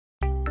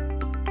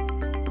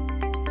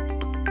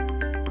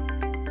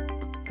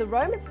the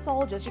Roman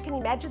soldiers, you can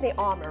imagine their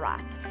armor,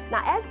 right?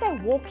 Now, as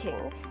they're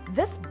walking,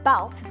 this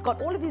belt has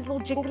got all of these little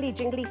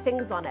jingly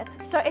things on it,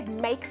 so it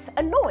makes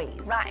a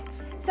noise. Right.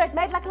 So it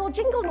made like a little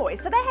jingle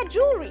noise, so they had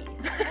jewelry.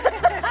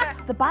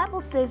 The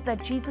Bible says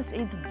that Jesus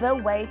is the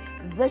way,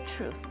 the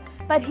truth.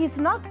 But he's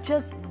not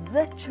just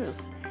the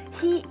truth.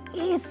 He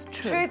is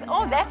truth. Truth.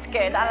 Oh, that's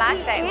good. I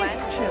like that one. He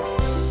is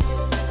truth.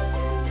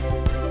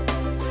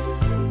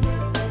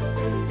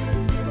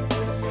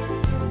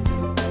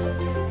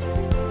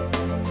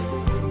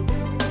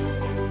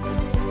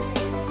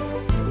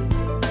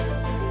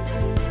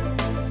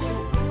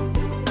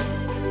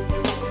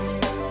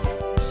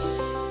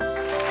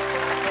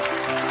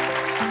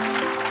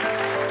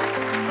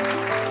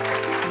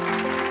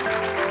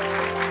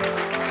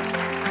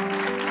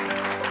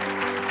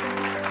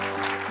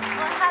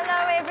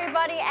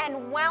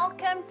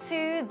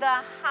 To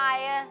the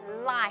higher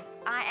life.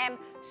 I am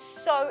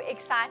so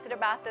excited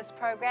about this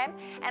program,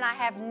 and I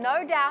have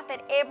no doubt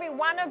that every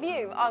one of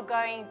you are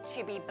going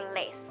to be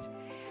blessed.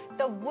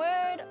 The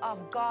Word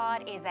of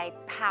God is a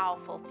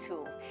powerful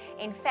tool.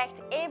 In fact,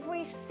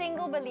 every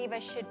single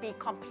believer should be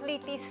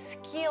completely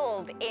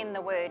skilled in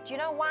the Word. Do you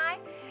know why?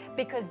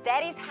 Because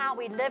that is how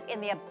we live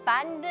in the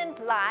abundant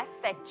life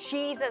that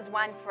Jesus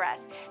won for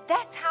us.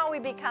 That's how we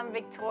become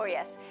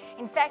victorious.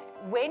 In fact,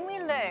 when we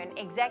learn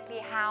exactly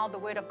how the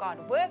Word of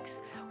God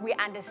works, we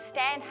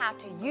understand how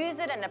to use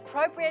it and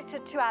appropriate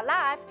it to our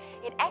lives,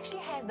 it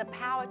actually has the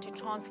power to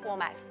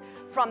transform us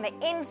from the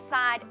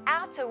inside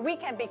out so we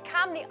can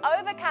become the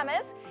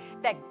overcomers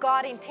that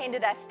God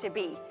intended us to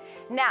be.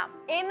 Now,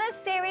 in this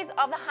series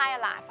of the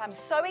higher life, I'm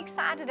so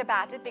excited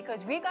about it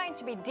because we're going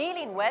to be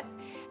dealing with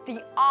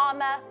the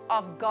armor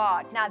of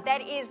God. Now,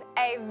 that is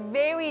a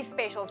very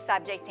special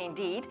subject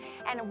indeed.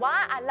 And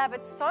why I love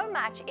it so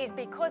much is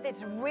because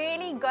it's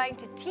really going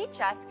to teach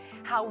us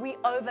how we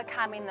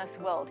overcome in this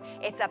world.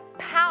 It's a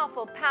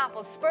powerful,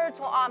 powerful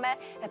spiritual armor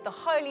that the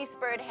Holy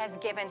Spirit has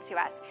given to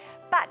us.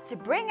 But to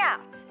bring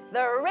out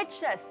the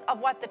richness of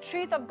what the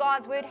truth of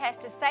God's Word has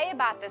to say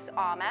about this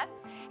armor,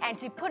 and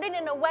to put it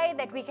in a way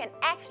that we can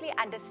actually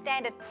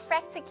understand it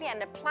practically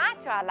and apply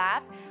it to our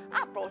lives,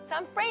 I brought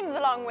some friends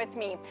along with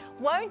me.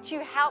 Won't you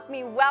help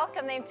me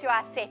welcome them to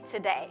our set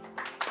today?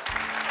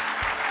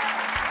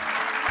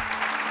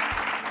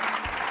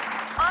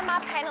 On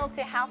my panel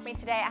to help me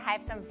today, I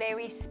have some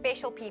very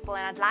special people,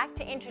 and I'd like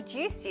to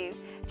introduce you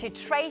to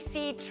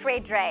Tracy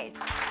Tredray.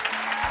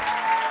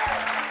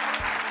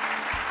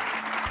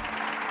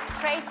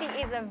 Tracy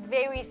is a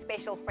very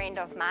special friend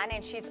of mine,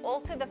 and she's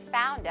also the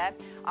founder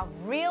of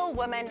Real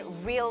Women,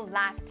 Real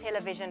Life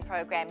television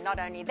program. Not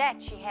only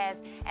that, she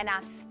has an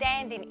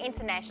outstanding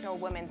international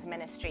women's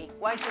ministry.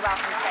 Won't you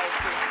welcome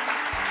Tracy?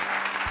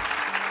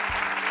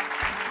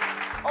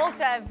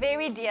 Also, a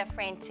very dear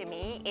friend to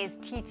me is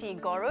Titi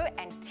Goro,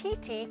 and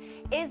Titi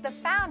is the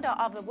founder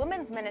of the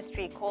women's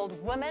ministry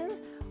called Women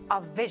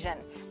of Vision.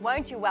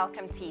 Won't you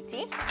welcome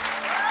Titi?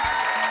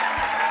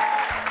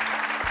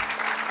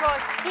 Of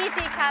course,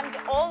 Titi comes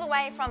all the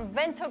way from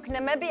Windhoek,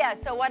 Namibia,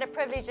 so what a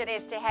privilege it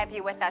is to have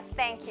you with us.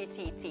 Thank you,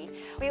 Titi.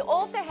 We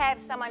also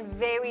have someone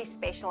very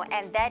special,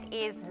 and that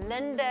is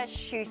Linda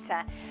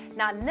Shooter.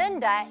 Now,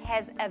 Linda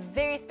has a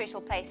very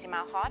special place in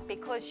my heart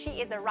because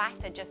she is a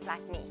writer just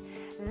like me.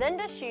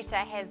 Linda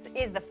Shooter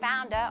is the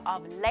founder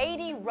of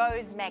Lady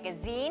Rose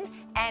Magazine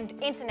and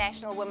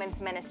International Women's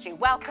Ministry.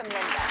 Welcome,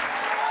 Linda.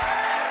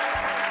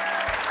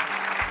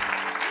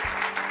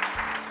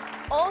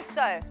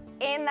 Also,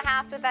 in the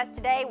house with us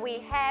today, we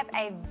have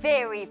a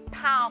very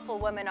powerful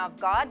woman of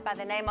God by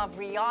the name of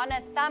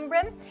Rihanna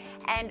Thumbrim.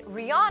 And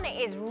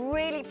Rihanna is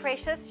really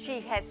precious.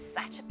 She has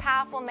such a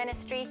powerful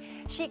ministry.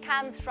 She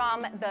comes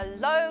from the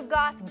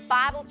Logos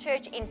Bible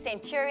Church in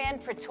Centurion,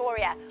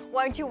 Pretoria.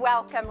 Won't you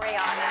welcome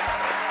Rihanna?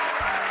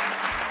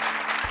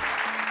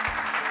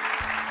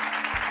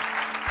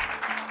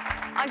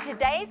 On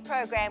today's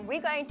program,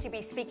 we're going to be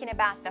speaking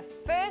about the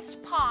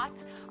first part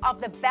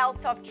of the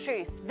belt of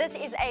truth. This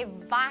is a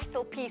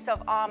vital piece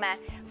of armor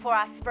for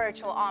our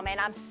spiritual armor, and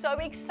I'm so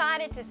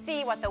excited to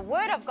see what the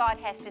Word of God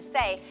has to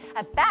say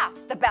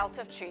about the belt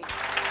of truth.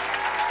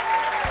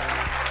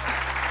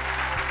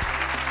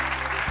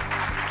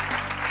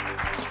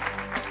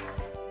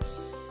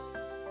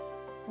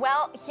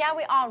 Well, here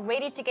we are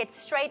ready to get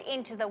straight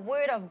into the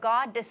Word of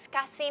God,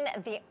 discussing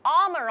the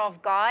armor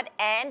of God,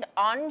 and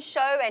on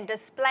show and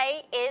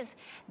display is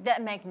the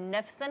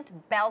magnificent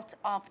belt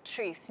of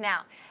truth.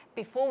 Now,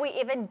 before we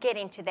even get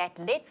into that,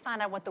 let's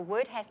find out what the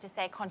Word has to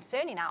say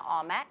concerning our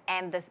armor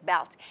and this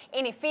belt.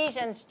 In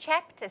Ephesians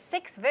chapter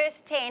 6,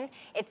 verse 10,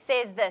 it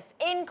says this: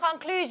 in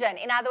conclusion,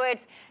 in other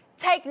words,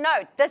 take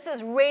note, this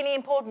is really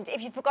important.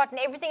 If you've forgotten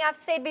everything I've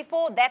said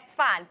before, that's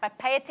fine, but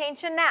pay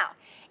attention now.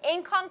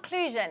 In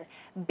conclusion,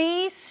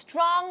 be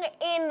strong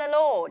in the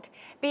Lord.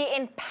 Be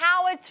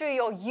empowered through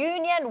your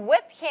union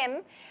with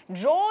Him.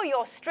 Draw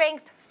your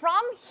strength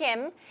from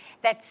Him,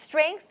 that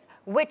strength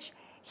which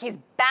His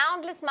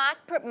boundless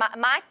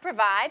might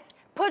provides.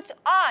 Put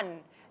on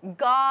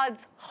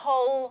God's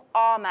whole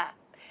armor,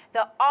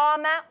 the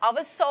armor of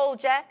a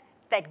soldier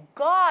that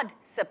God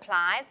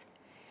supplies,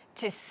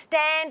 to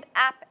stand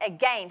up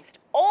against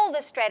all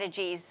the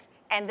strategies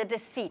and the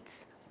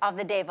deceits of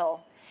the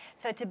devil.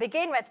 So to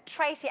begin with,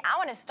 Tracy, I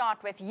want to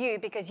start with you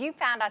because you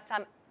found out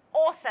some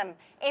awesome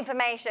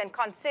information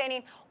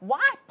concerning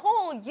why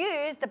Paul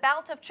used the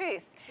belt of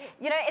truth. Yes.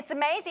 You know, it's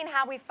amazing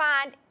how we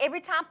find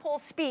every time Paul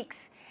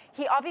speaks,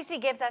 he obviously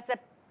gives us a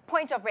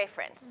point of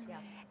reference. Yeah.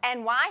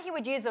 And why he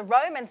would use a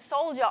Roman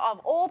soldier of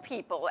all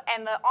people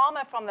and the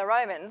armor from the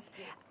Romans,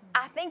 yes.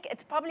 I think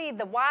it's probably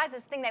the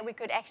wisest thing that we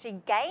could actually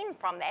gain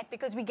from that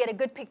because we get a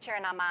good picture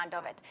in our mind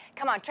of it.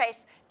 Come on,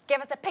 Trace,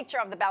 give us a picture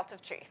of the belt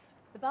of truth.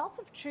 The belt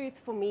of truth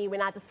for me,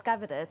 when I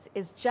discovered it,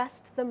 is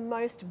just the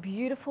most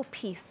beautiful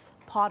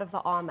part of the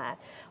armor.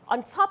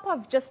 On top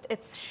of just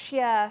its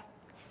sheer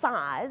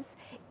size,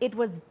 it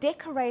was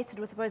decorated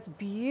with the most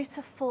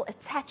beautiful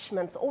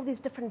attachments, all these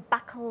different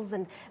buckles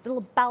and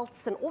little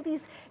belts and all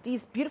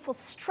these beautiful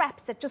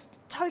straps that just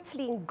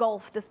totally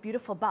engulfed this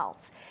beautiful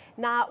belt.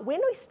 Now, when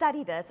we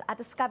studied it, I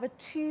discovered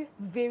two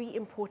very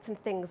important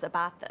things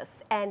about this.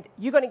 And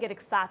you're going to get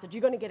excited.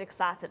 You're going to get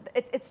excited.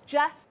 It's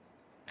just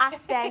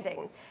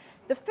outstanding.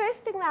 The first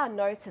thing that I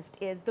noticed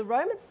is the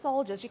Roman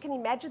soldiers, you can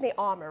imagine their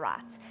armor,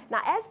 right?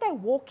 Now, as they're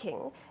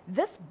walking,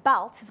 this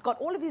belt has got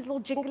all of these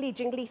little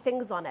jingly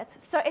things on it,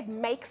 so it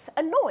makes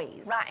a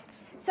noise. Right.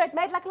 So it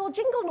made like a little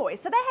jingle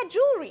noise. So they had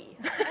jewelry.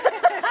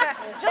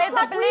 They had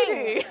the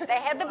bling.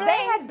 They had the bling.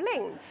 They had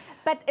bling.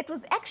 But it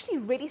was actually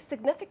really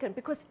significant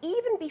because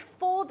even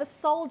before the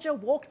soldier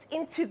walked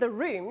into the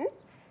room,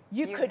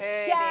 you could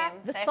hear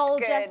the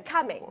soldier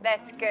coming.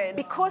 That's good.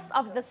 Because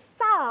of the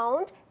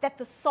sound that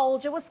the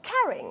soldier was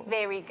carrying.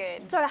 Very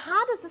good. So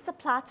how does this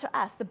apply to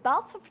us? The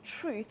belt of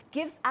truth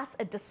gives us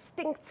a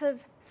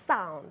distinctive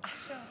sound.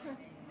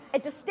 A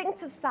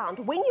distinctive sound.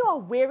 When you are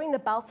wearing the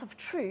belt of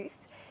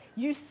truth,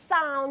 you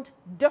sound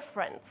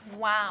different.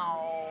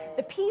 Wow.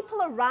 The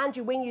people around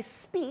you, when you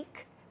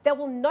speak, they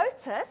will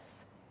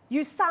notice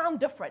you sound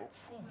different.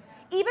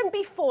 Even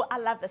before, I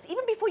love this,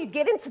 even before you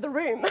get into the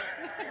room,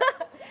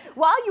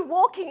 while you're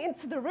walking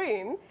into the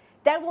room,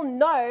 they will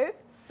know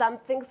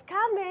something's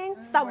coming,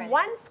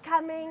 someone's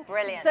coming.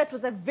 Brilliant. So it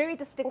was a very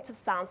distinctive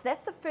sound. So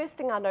that's the first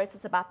thing I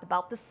noticed about the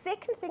belt. The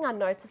second thing I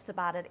noticed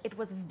about it, it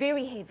was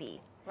very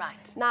heavy.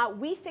 Right. Now,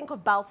 we think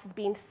of belts as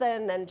being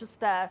thin and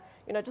just a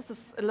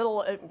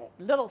little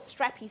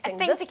strappy thing. A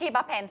thing to keep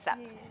our pants up.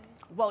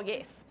 Well,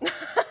 yes.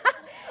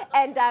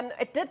 And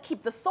it did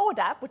keep the sword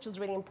up, which is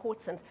really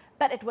important,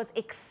 but it was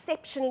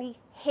exceptionally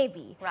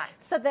heavy. Right.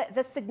 So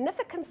the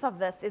significance of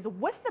this is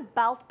with the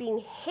belt being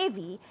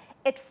heavy,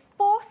 it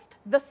forced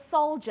the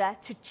soldier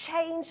to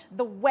change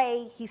the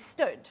way he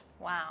stood.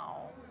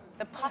 Wow.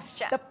 The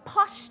posture. The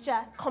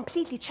posture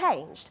completely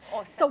changed.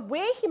 Awesome. So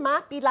where he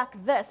might be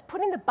like this,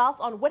 putting the belt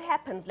on, what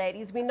happens,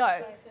 ladies? We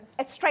know.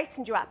 It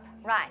straightened you up.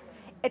 Right.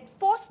 It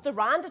forced the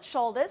rounded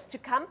shoulders to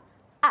come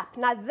up.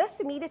 Now, this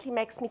immediately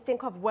makes me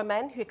think of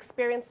women who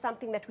experience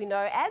something that we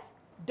know as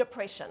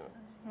depression.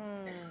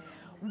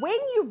 When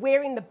you're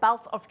wearing the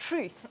belt of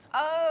truth,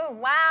 oh,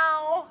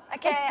 wow.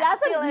 Okay, it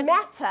doesn't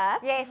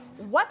matter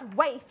what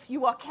weight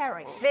you are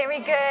carrying. Very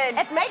good.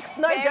 It makes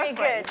no difference. Very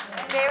good.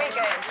 Very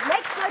good. It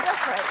makes no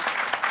difference.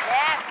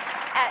 Yes.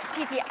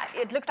 Titi,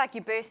 it looks like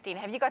you're bursting.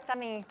 Have you got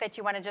something that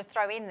you want to just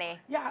throw in there?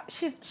 Yeah,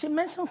 she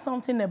mentioned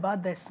something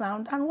about the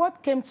sound, and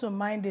what came to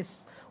mind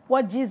is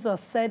what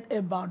Jesus said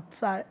about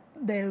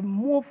the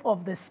move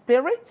of the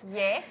Spirit.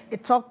 Yes.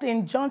 It talked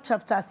in John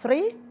chapter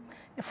 3,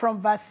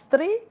 from verse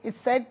 3, it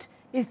said,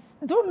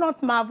 do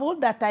not marvel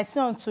that I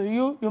say unto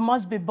you, you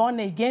must be born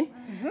again.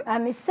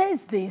 And it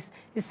says this,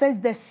 it says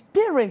the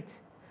Spirit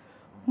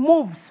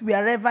moves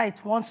wherever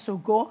it wants to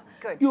go.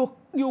 Good.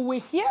 You will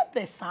hear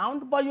the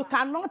sound, but you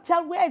cannot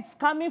tell where it's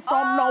coming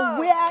from nor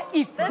where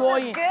it's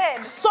going.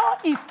 Good. So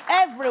is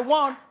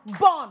everyone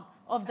born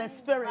of the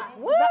Spirit.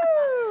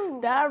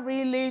 That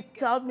really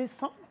tells me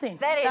something.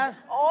 That is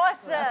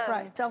awesome. That's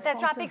right.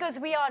 That's right, because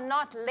we are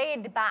not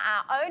led by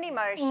our own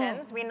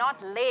emotions. We're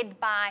not led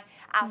by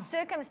our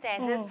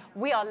circumstances.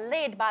 We are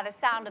led by the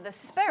sound of the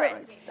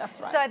Spirit.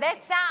 That's right. So that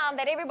sound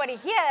that everybody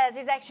hears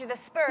is actually the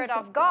Spirit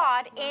of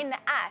God in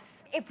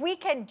us. If we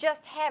can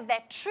just have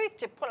that truth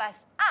to pull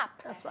us up,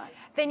 that's right,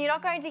 then you're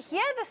not going to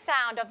hear the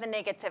sound of the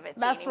negativity.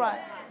 That's anymore.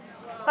 right.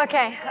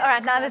 Okay, all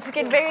right, now this is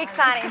getting very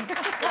exciting.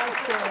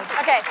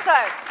 Okay, so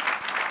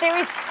there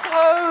is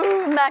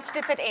so much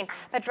to fit in.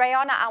 But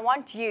Rayana, I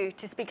want you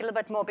to speak a little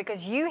bit more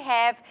because you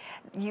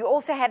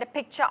also had a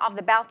picture of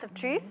the belt of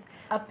truth.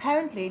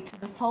 Apparently, to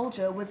the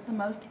soldier was the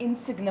most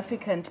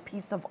insignificant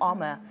piece of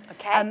armor.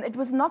 Okay. It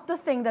was not the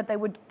thing that they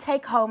would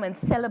take home and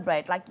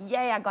celebrate, like,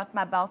 yay, I got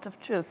my belt of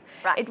truth.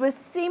 Right. It was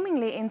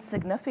seemingly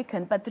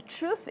insignificant, but the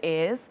truth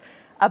is,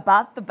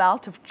 about the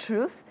belt of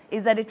truth,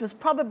 is that it was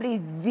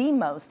probably the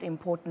most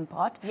important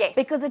part. Yes.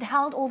 Because it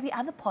held all the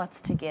other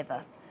parts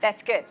together.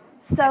 That's good.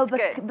 So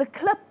That's good. the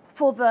clip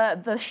for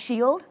the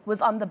shield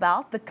was on the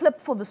belt. The clip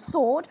for the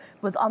sword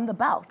was on the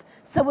belt.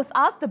 So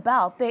without the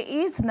belt, there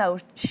is no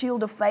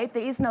shield of faith.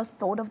 There is no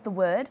sword of the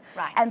word.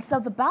 Right. And so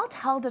the belt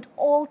held it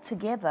all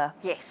together.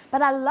 Yes.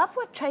 But I love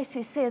what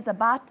Tracy says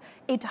about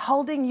it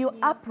holding you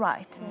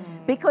upright.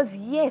 Because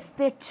yes,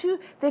 there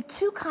are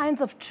two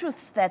kinds of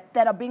truths that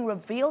are being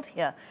revealed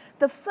here.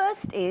 The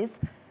first is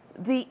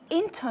the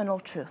internal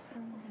truth.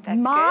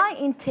 That's my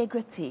good.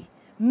 integrity,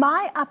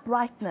 my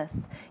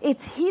uprightness.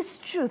 It's his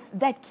truth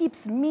that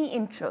keeps me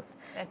in truth.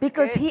 That's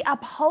because good. he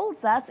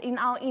upholds us in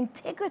our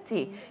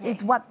integrity,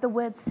 is what the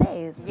word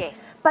says.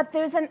 Yes. But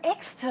there's an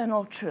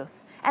external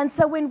truth. And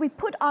so when we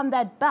put on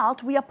that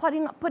belt, we are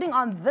putting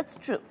on this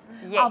truth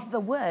Yes. of the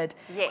word.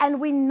 Yes.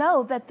 And we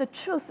know that the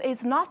truth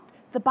is not,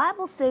 the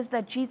Bible says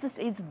that Jesus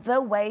is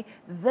the way,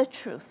 the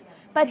truth.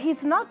 But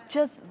he's not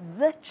just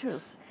the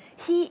truth.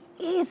 He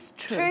is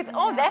truth.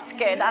 Oh, that's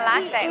good. I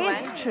like that He one.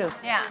 is truth.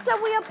 Yeah.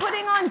 So we are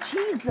putting on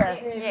Jesus.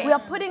 Yes. We are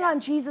putting on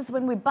Jesus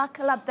when we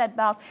buckle up that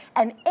belt,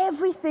 and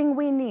everything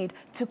we need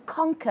to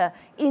conquer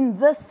in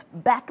this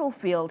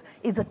battlefield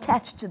is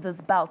attached to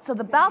this belt. So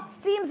the belt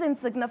seems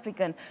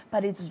insignificant,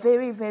 but it's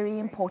very, very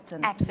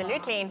important.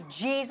 Absolutely. And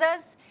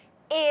Jesus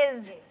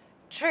is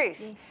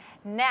truth.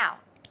 Now,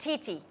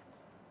 Titi,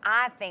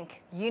 I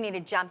think you need to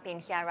jump in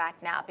here right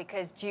now,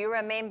 because do you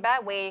remember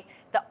where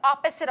the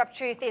opposite of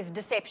truth is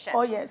deception?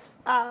 Oh,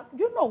 yes.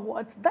 You know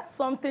what? That's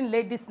something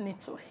ladies need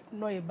to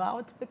know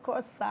about,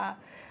 because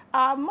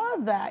our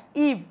mother,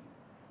 Eve,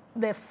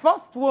 the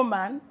first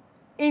woman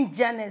in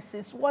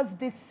Genesis, was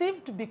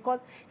deceived because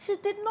she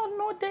did not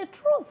know the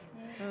truth.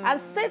 And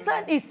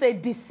Satan is a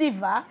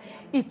deceiver.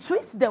 He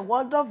twists the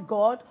word of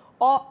God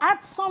or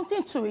adds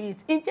something to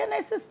it. In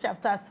Genesis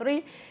chapter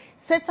 3,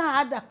 Satan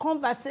had a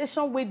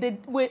conversation with the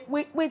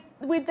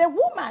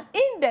woman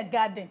in the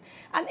garden.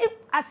 And if,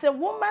 as a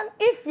woman,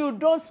 if you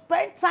don't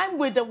spend time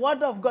with the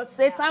word of God,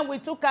 Satan will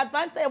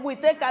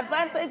take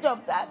advantage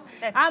of that.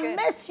 That's and good.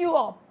 mess you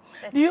up.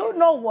 That's Do you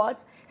know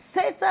what?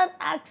 Satan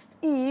asked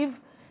Eve,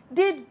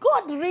 did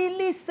God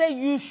really say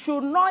you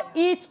should not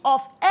eat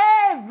of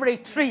every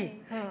tree?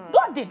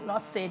 God did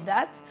not say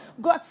that.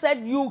 God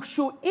said you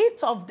should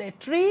eat of the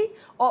tree,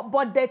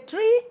 but the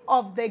tree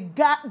of the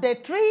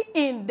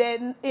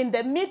in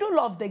the middle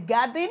of the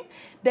garden,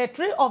 the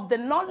tree of the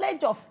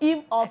knowledge of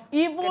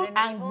evil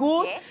and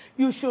good, yes.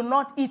 you should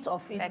not eat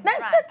of it. That's Then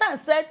right. Satan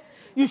said,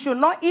 you should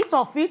not eat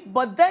of it,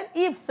 but then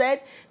Eve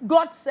said,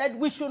 God said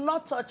we should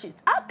not touch it.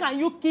 How can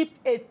you keep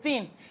a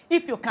thing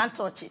if you can't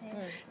touch it?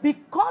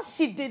 Because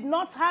she did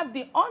not have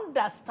the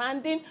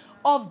understanding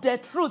of the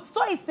truth.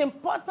 So it's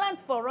important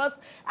for us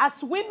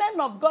as women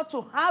of God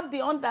to have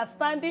the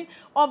understanding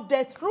of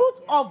the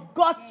truth of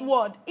God's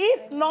word.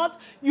 If not,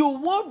 you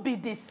will be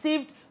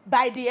deceived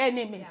by the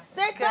enemy.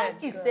 Satan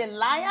is a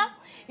liar,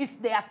 is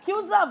the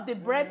accuser of the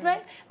brethren,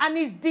 and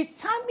is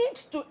determined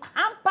to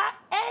hamper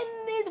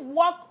any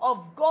work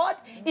of God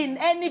in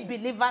any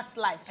believer's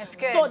life. That's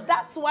good. So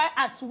that's why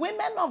as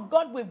women of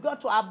God, we've got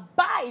to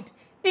abide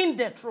in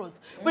the truth.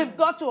 We've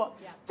got to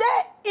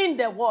stay in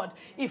the word.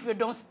 If you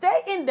don't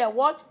stay in the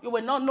word, you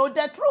will not know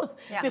the truth.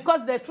 Yeah.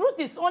 Because the truth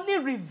is only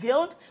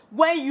revealed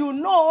when you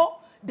know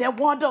the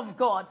word of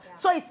God.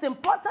 So it's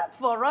important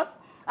for us.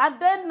 And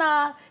then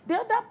the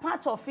other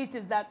part of it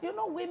is that,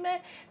 women,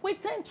 we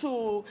tend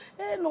to,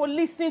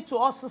 listen to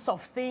all sorts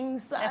of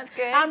things. That's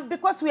good. And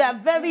because we are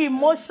very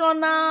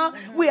emotional,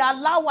 we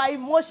allow our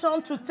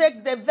emotion to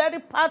take the very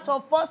part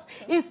of us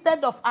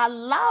instead of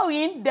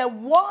allowing the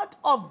word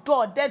of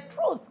God, the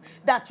truth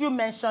that you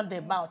mentioned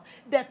about.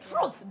 The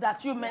truth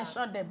that you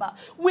mentioned about.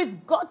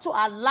 We've got to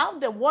allow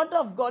the word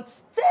of God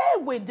stay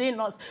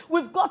within us.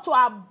 We've got to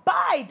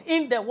abide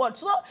in the word.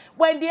 So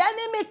when the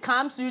enemy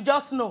comes, you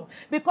just know.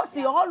 Because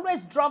he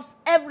always drops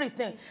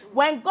everything.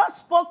 When God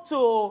spoke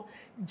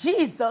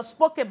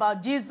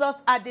about Jesus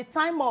at the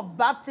time of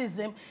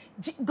baptism,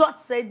 God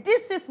said,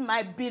 this is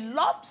my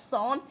beloved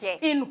son, Yes.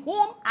 in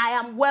whom I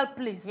am well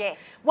pleased. Yes.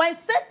 When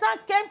Satan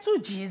came to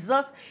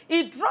Jesus,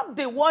 he dropped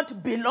the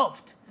word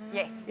beloved.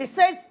 Yes. It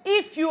says,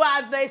 if you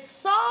are the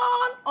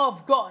son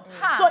of God.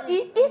 So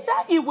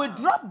either he will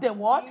drop the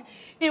word,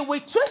 he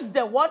will twist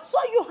the word. So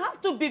you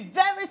have to be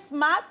very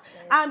smart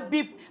and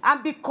be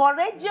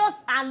courageous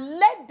and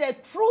let the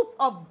truth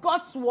of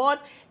God's word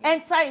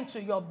enter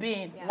into your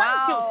being.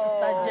 Thank you,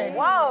 Sister Jenny.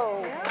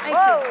 Whoa. Thank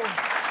Whoa. you.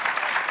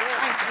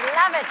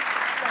 Love it.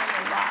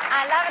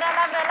 I love it. I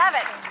love it. I love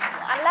it.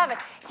 I love it.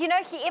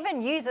 He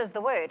even uses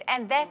the word.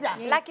 And that's,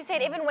 like you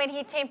said, even when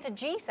he tempted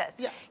Jesus,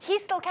 he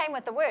still came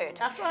with the word.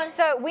 That's right.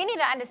 So we need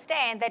to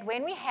understand that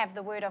when we have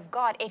the word of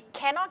God, it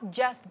cannot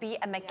just be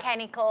a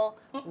mechanical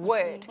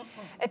word.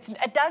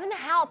 It doesn't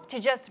help to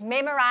just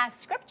memorize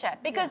scripture,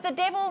 because the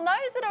devil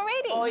knows it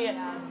already. Oh,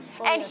 yes.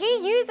 And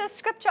he uses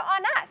scripture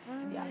on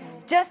us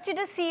just to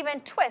deceive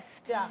and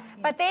twist. Yeah.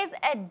 But there's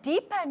a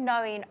deeper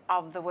knowing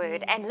of the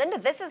word. And Linda,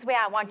 this is where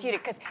I want you to,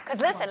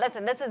 because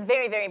listen, this is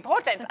very, very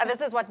important.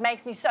 This is what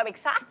makes me so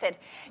excited.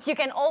 You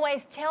can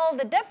always tell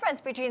the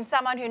difference between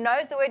someone who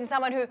knows the word and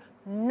someone who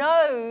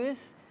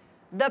knows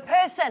the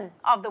person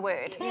of the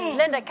word.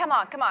 Linda, come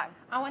on, come on.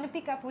 I want to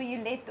pick up where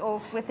you left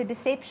off with the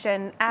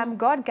deception.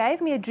 God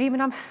gave me a dream,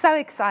 and I'm so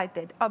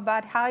excited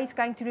about how He's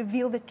going to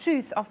reveal the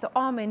truth of the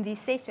armor in these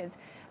sessions.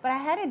 But I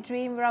had a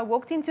dream where I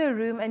walked into a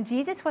room, and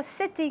Jesus was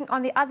sitting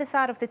on the other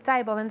side of the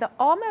table, and the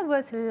armor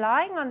was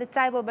lying on the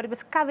table, but it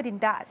was covered in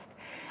dust.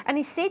 And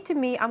He said to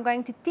me, I'm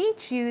going to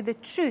teach you the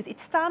truth.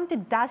 It's time to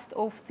dust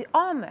off the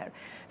armor.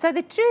 So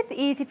the truth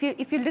is,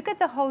 if you look at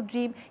the whole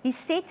dream, He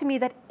said to me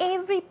that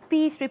every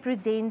piece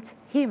represents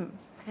Him.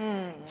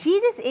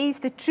 Jesus is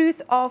the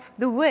truth of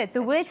the word.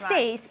 The word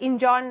says in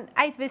John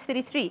 8 verse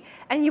 33,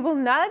 and you will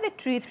know the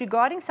truth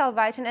regarding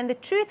salvation, and the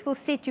truth will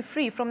set you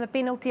free from the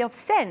penalty of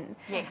sin.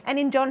 Yes. And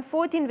in John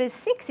 14 verse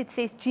 6 it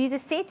says,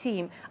 Jesus said to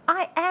him,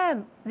 I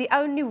am the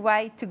only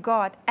way to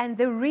God and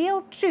the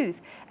real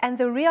truth and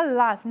the real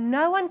life.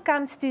 No one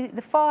comes to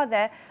the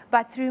Father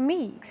but through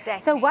me.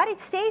 Exactly. So what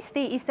it says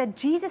there is that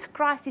Jesus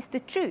Christ is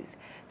the truth.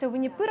 So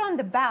when you put on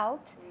the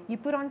belt, you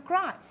put on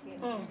Christ.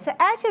 So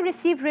as you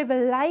receive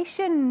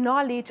revelation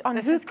knowledge on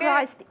who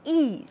Christ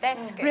is,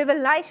 That's good.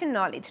 revelation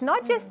knowledge,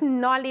 not just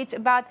knowledge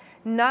about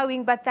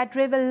knowing, but that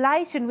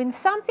revelation, when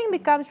something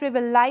becomes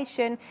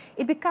revelation,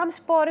 it becomes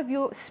part of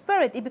your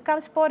spirit, it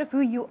becomes part of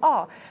who you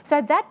are. So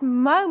at that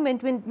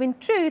moment when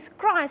truth,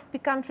 Christ,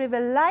 becomes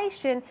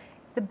revelation,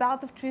 the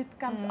belt of truth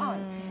comes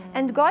on.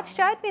 And God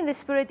showed me in the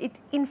Spirit, it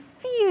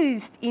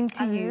infused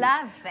into you.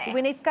 I love that.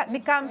 When it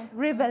becomes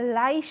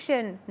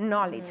revelation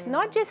knowledge,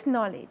 not just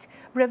knowledge,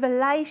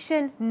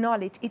 revelation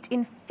knowledge. It's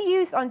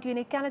infused onto you and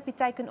it cannot be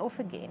taken off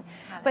again.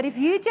 But if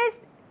you just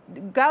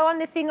go on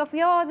the thing of,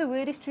 yeah, the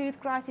word is truth,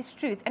 Christ is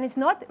truth, and it's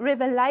not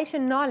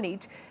revelation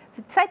knowledge,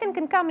 Satan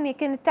can come and he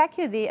can attack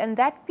you there, and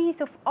that piece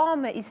of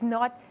armor is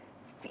not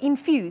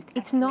infused.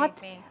 It's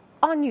not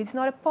on you. It's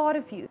not a part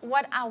of you.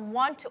 What I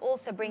want to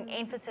also bring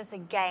emphasis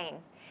again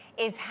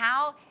is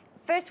how,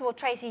 first of all,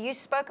 Tracy, you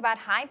spoke about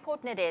how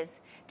important it is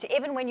to,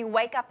 even when you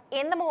wake up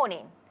in the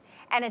morning,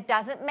 and it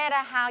doesn't matter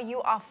how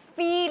you are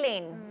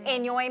feeling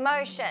in your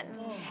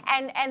emotions.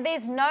 And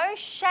there's no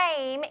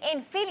shame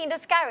in feeling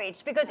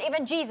discouraged, because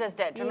even Jesus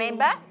did,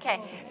 remember?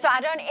 Okay, so I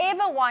don't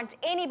ever want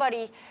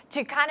anybody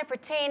to kind of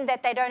pretend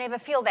that they don't ever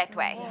feel that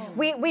way.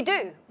 We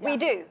do,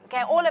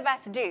 okay, all of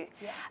us do.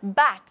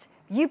 But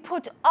you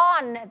put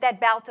on that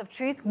belt of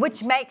truth,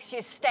 which makes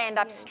you stand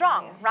up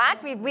strong,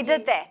 right? We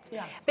did that.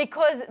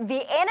 Because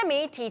the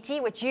enemy, TT,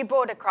 which you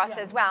brought across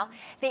as well,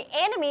 the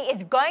enemy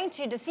is going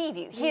to deceive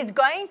you. He's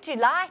going to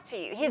lie to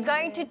you. He's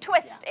going to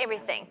twist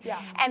everything.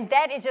 And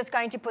that is just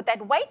going to put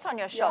that weight on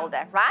your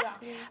shoulder, right?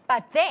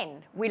 But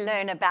then we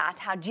learn about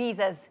how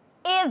Jesus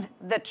is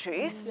the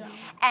truth,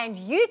 and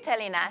you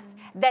telling us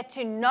that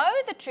to know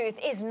the truth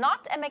is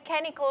not a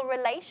mechanical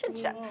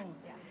relationship.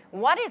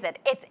 What is it?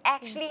 It's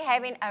actually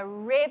having a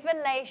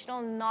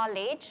revelational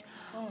knowledge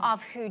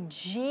of who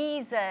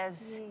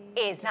Jesus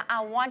is. Now,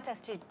 I want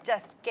us to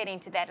just get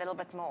into that a little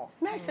bit more.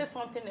 May I say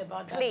something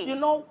about that? Please. You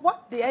know,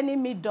 what the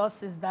enemy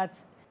does is that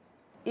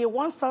he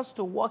wants us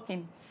to walk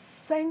in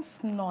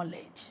sense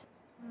knowledge,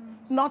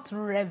 not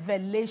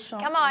revelation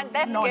Come on,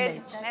 that's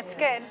knowledge. good. That's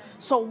good.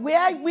 So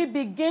where we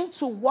begin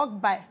to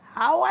walk by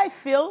how I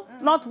feel,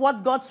 not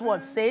what God's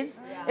word says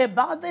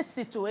about the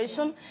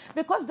situation,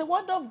 because the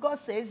word of God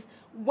says,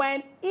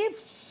 when Eve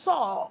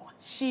saw,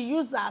 she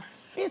used her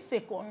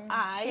physical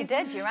eyes. She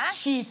did, you're right.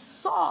 She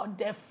saw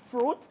the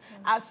fruit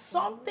as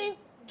something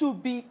to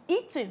be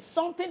eaten,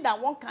 something that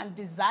one can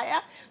desire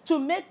to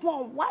make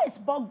one wise.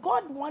 But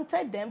God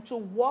wanted them to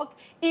walk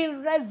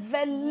in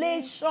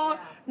revelation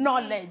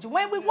knowledge.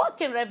 When we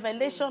walk in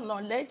revelation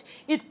knowledge,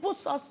 it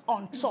puts us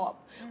on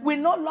top. We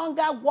no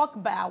longer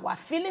walk by our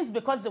feelings,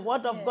 because the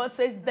word of God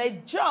says the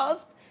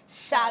just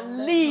shall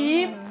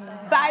live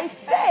by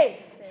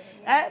faith.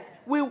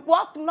 We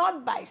walk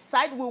not by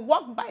sight, we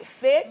walk by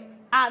faith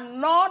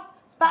and not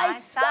by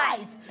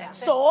sight.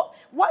 So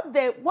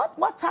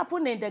what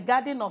happened in the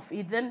Garden of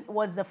Eden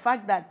was the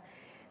fact that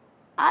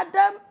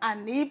Adam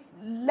and Eve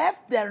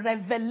left the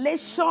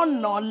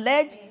revelation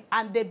knowledge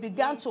and they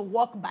began to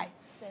walk by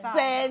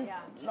sense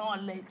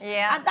knowledge.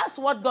 And that's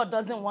what God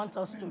doesn't want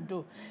us to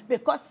do.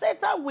 Because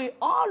Satan will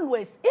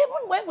always,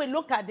 even when we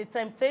look at the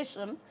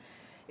temptation,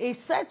 he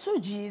said to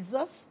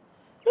Jesus,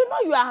 you know,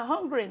 you are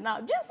hungry now.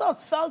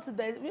 Jesus felt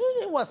that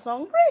he was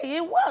hungry. He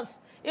was.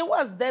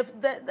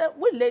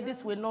 We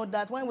ladies will know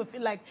that when we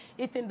feel like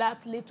eating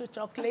that little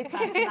chocolate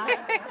at night.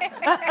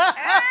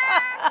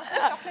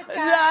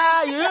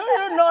 Yeah,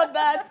 you know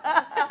that.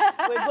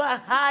 We go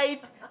and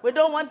hide. We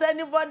don't want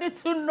anybody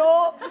to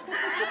know.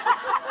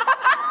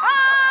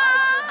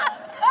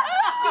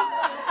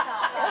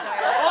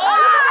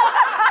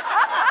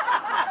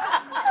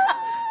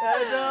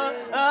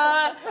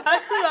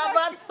 You have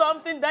had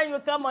something, then you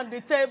come on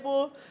the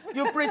table,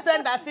 you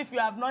pretend as if you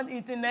have not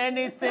eaten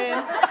anything.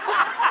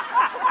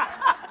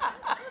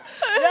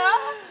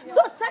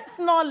 So sense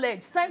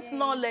knowledge, sense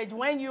knowledge.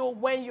 When you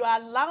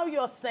allow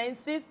your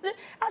senses,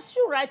 as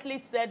you rightly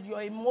said,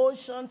 your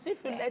emotions,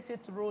 if you let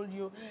it rule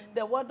you,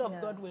 the word of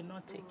God will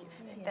not take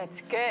effect.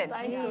 That's good.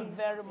 Thank you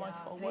very much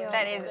for what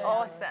That you is said.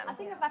 awesome. I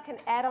think if I can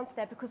add on to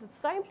that, because it's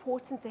so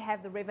important to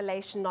have the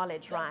revelation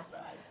knowledge, right?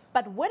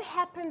 But what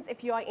happens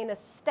if you are in a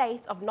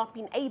state of not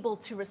being able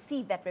to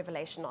receive that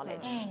revelation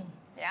knowledge?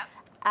 Yeah.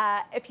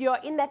 If you're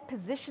in that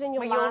position in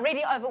your Well, life, you're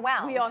already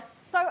overwhelmed. we are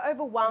so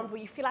overwhelmed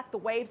where you feel like the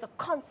waves are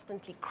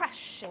constantly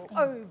crashing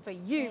over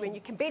you and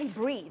you can barely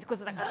breathe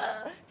because it's like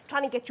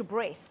trying to get your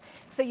breath.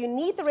 So you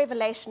need the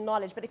revelation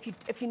knowledge, but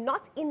if you're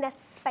not in that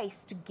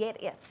space to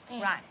get it,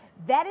 Right.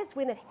 that is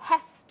when it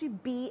has to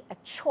be a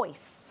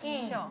choice.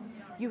 Sure.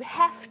 You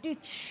have to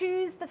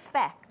choose the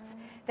fact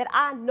that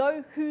I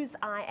know whose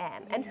I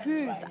am and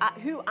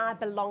who I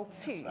belong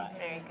to.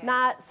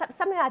 Now,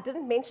 something I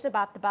didn't mention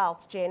about the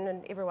belt, Jen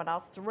and everyone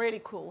else, it's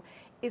really cool,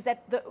 is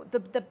that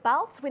the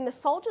belt, when the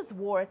soldiers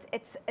wore it,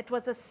 it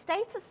was a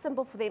status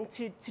symbol for them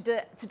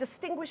to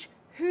distinguish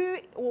who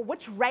or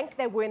which rank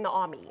they were in the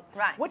army,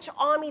 Right. which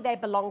army they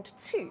belonged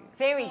to.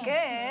 Very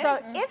good. So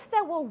if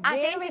they were wearing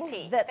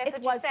Identity. this, That's it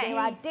what you're was their saying.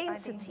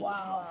 identity.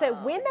 So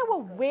when they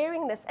were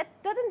wearing this, it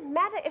didn't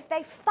matter if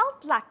they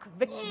felt like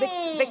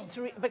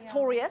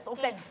victorious or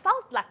if they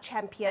felt like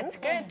champions. That's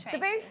good, The Tracy.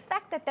 very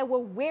fact that they were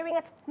wearing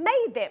it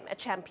made them a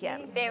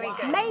champion. Very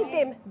good. Made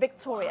them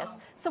victorious.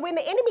 So when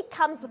the enemy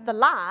comes with the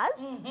lies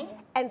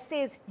and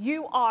says,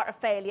 you are a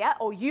failure,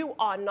 or you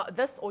are not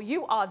this, or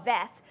you are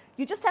that,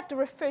 you just have to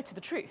refer to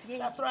the truth.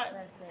 That's right.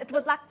 It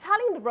was like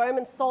telling the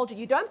Roman soldier,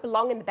 you don't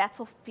belong in the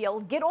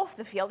battlefield, get off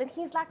the field. And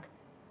he's like,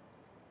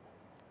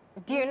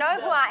 Do you know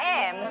who I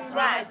am? That's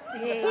right.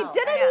 he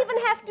didn't even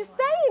have to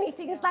say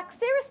anything. He's like,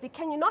 seriously,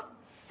 can you not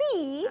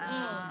see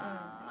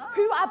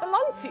who I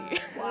belong to?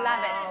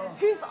 Love it.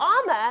 Whose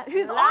armor,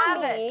 whose Love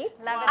army it.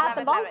 Love it, I love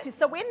it, belong love to. it.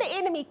 So when the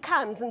enemy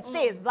comes and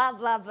says blah,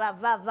 blah, blah,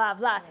 blah, blah,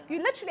 blah,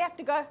 you literally have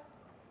to go,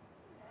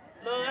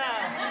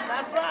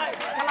 That's right.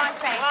 Come on,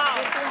 Trace.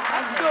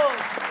 That's good.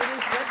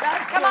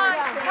 Come on,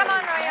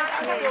 Roya.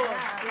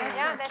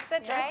 Yeah, that's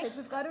it, That's Ray. it.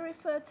 We've got to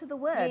refer to the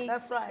word.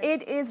 That's right.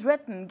 It is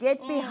written.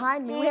 Get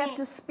behind me. We have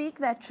to speak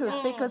that truth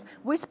because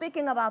we're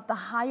speaking about the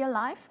higher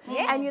life.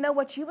 Yes. And you know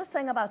what you were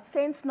saying about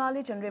sense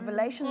knowledge and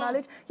revelation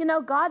knowledge? You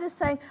know, God is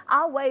saying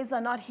our ways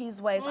are not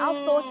his ways. Our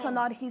thoughts are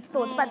not his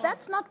thoughts. But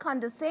that's not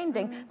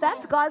condescending.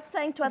 That's God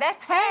saying to us,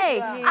 That's hey,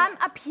 good. I'm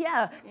up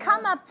here.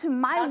 Come up to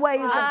my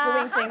ways of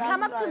doing things.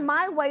 Come up to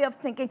my way of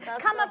thinking.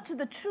 Come up to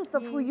the truth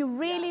of who you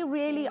really,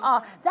 really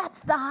are.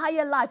 That's the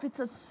higher life. It's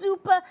a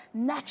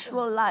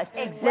supernatural life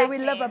where we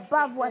live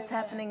above what's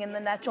happening in the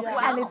natural.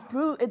 And it's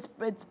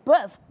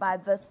birthed by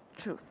this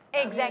truth.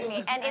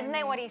 Exactly. And isn't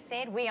that what he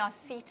said? We are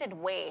seated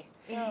where?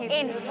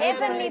 In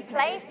heavenly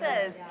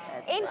places.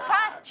 In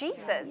Christ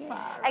Jesus.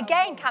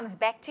 Again, comes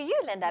back to you,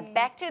 Linda.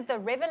 Back to the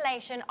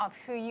revelation of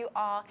who you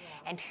are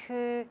and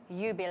who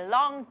you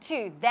belong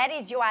to. That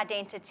is your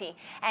identity.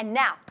 And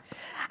now,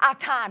 our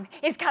time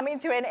is coming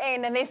to an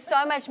end, and there's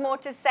so much more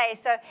to say.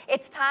 So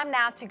it's time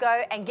now to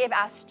go and give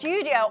our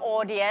studio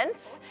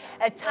audience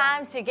a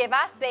time to give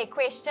us their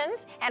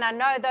questions. And I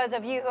know those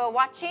of you who are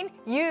watching,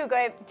 you're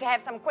going to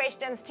have some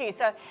questions too.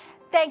 So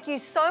thank you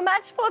so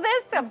much for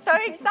this. I'm so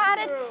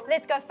excited.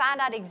 Let's go find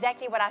out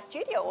exactly what our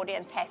studio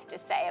audience has to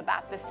say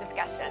about this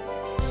discussion.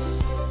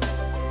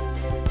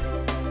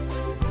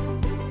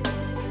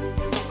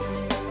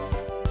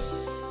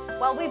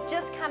 Well, we've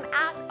just come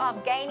out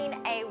of gaining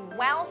a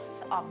wealth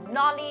of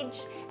knowledge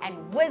and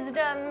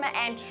wisdom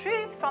and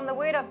truth from the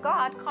Word of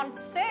God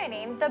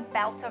concerning the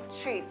belt of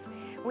truth.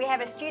 We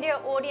have a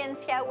studio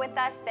audience here with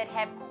us that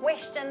have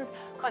questions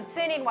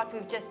concerning what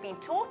we've just been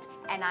taught,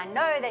 and I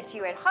know that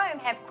you at home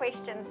have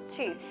questions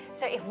too.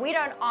 So if we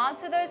don't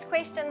answer those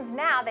questions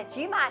now that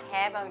you might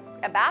have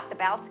about the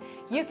belt,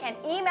 you can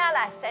email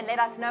us and let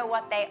us know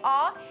what they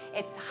are.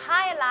 It's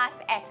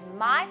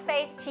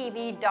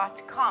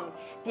higherlife@myfaithtv.com.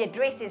 The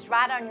address is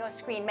right on your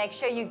screen. Make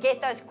sure you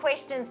get those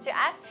questions to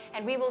us,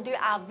 and we will do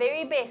our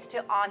very best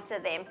to answer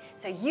them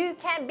so you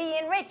can be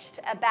enriched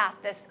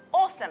about this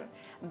awesome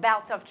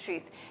belt of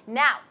truth.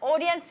 Now,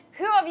 audience,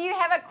 who of you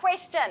have a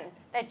question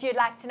that you'd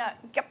like to know?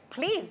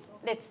 Please,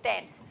 let's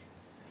stand.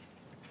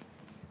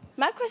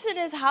 My question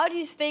is, how do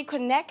you stay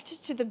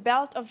connected to the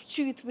belt of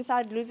truth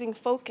without losing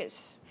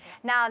focus?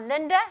 Now,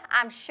 Linda,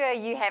 I'm sure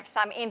you have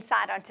some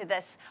insight onto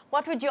this.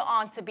 What would your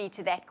answer be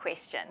to that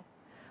question?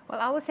 Well,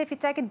 I would say if you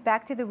take it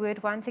back to the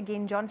word once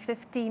again, John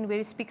 15, where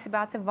he speaks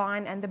about the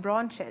vine and the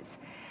branches.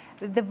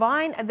 The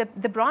vine,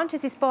 the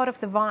branches is part of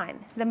the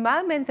vine. The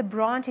moment the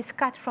branch is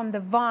cut from the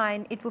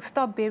vine, it will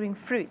stop bearing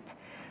fruit.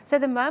 So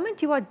the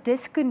moment you are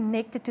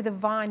disconnected to the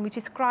vine, which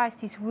is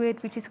Christ, His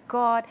Word, which is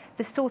God,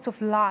 the source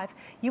of life,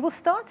 you will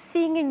start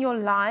seeing in your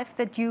life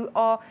that you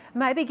are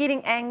maybe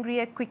getting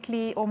angrier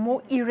quickly or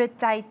more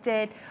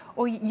irritated,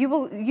 or you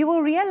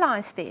will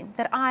realize then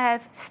that I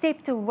have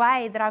stepped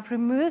away, that I've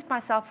removed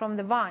myself from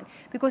the vine,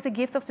 because the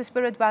gift of the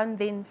Spirit won't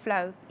then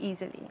flow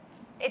easily.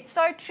 It's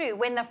so true.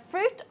 When the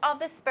fruit of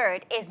the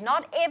Spirit is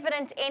not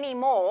evident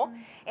anymore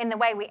in the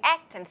way we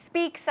act and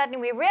speak, suddenly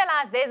we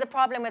realize there's a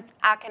problem with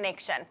our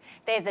connection.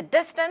 There's a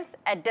distance,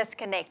 a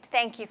disconnect.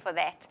 Thank you for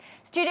that.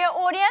 Studio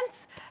audience,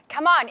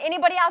 come on.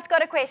 Anybody else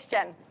got a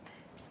question?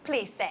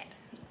 Please stand.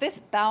 This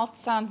belt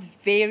sounds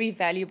very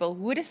valuable.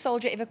 Would a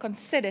soldier ever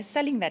consider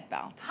selling that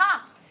belt?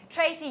 Ha!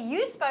 Tracy,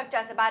 you spoke to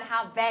us about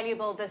how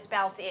valuable this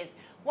belt is.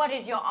 What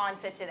is your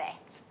answer to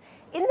that?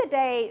 In the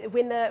day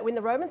when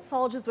the Roman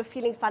soldiers were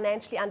feeling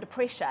financially under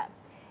pressure,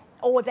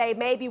 or they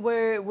maybe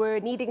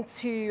were needing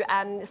to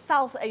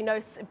sell,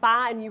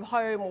 buy a new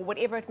home or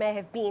whatever it may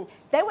have been,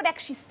 they would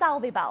actually sell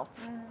their belt.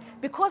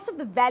 Because of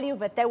the value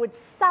of it, they would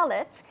sell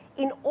it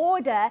in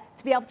order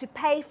to be able to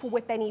pay for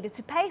what they needed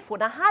to pay for.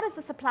 Now, how does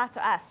this apply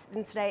to us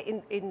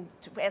today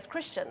as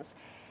Christians?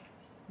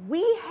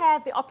 We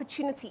have the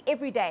opportunity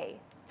every day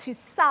to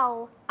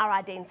sell our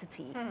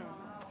identity.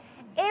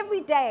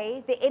 Every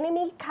day, the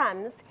enemy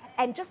comes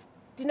and just,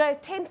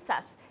 tempts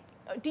us.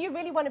 Do you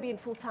really want to be in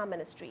full-time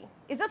ministry?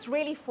 Is this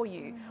really for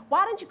you?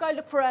 Why don't you go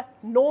look for a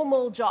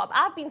normal job?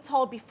 I've been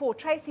told before,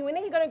 Tracy, when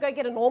are you going to go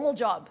get a normal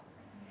job?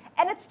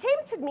 And it's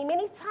tempted me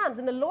many times.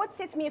 And the Lord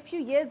said to me a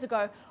few years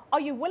ago, are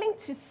you willing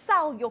to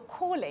sell your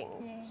calling?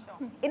 Yeah,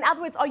 sure. In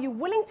other words, are you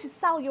willing to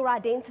sell your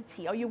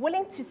identity? Are you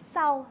willing to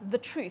sell the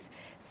truth?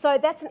 So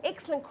that's an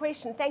excellent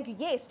question. Thank you.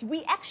 Yes,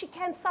 we actually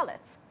can sell it.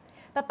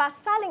 But by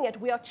selling it,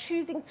 we are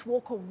choosing to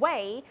walk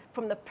away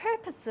from the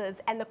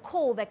purposes and the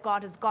call that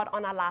God has got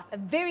on our life. A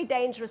very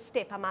dangerous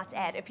step, I might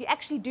add. If you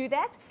actually do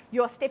that,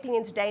 you are stepping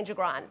into danger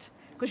ground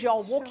because you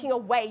are walking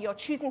away. You're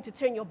choosing to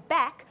turn your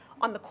back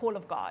on the call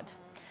of God.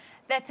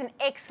 That's an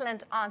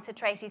excellent answer,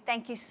 Tracy.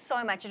 Thank you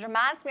so much. It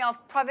reminds me of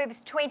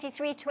Proverbs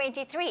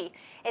 23:23.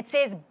 It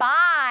says,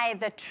 buy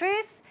the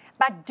truth,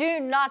 but do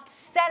not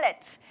sell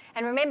it.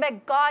 And remember,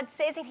 God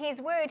says in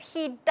His Word,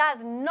 He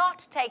does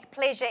not take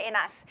pleasure in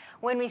us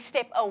when we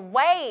step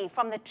away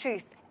from the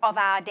truth of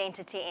our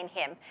identity in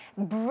Him.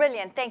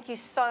 Brilliant. Thank you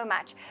so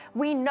much.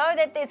 We know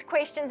that there's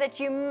questions that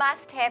you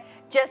must have.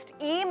 Just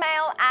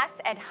email us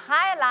at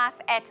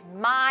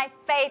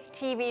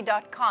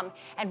higherlife@myfaithtv.com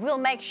and we'll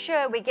make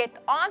sure we get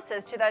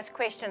answers to those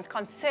questions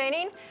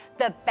concerning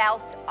the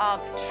belt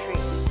of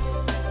truth.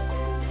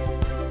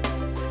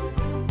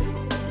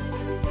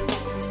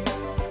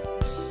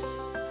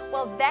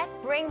 Well, that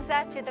brings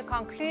us to the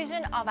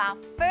conclusion of our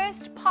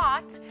first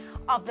part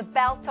of the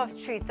belt of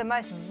truth, the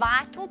most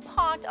vital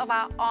part of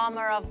our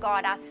armor of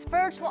God, our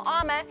spiritual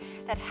armor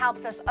that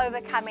helps us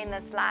overcome in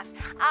this life.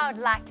 I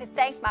would like to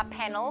thank my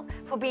panel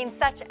for being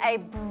such a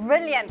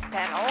brilliant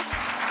panel.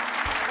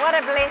 What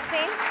a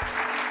blessing.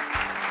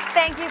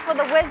 Thank you for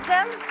the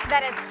wisdom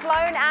that has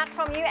flown out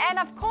from you, and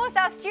of course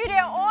our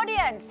studio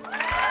audience.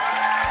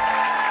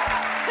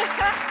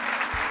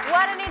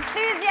 What an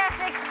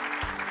enthusiastic,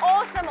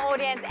 awesome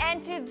audience.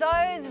 And to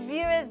those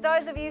viewers,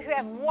 those of you who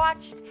have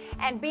watched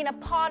and been a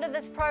part of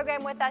this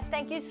program with us,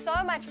 thank you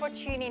so much for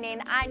tuning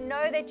in. I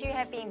know that you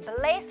have been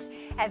blessed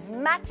as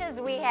much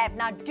as we have.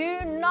 Now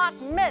do not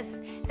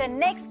miss the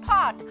next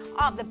part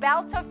of the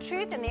Belt of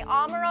Truth and the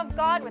Armor of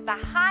God with the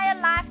Higher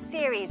Life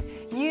series.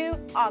 You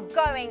are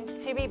going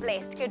to be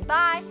blessed.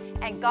 Goodbye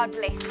and God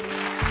bless you.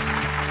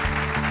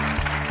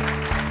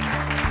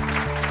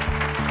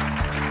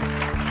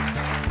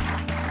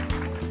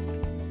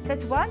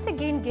 That's once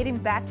again getting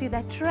back to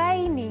that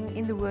training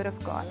in the Word of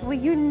God, where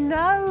you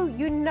know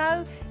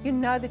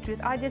the truth.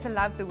 I just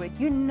love the word.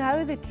 You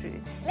know the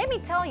truth. Let me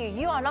tell you,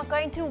 you are not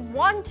going to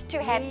want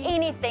to have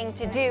anything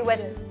to do with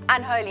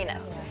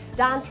unholiness.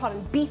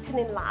 Downtrodden, beaten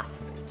in life,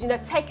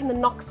 taking the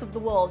knocks of the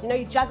world.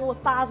 You juggle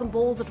 1,000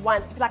 balls at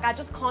once. You feel like, I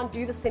just can't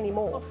do this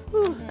anymore.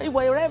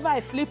 Wherever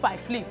I flip, I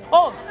flip.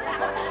 Oh,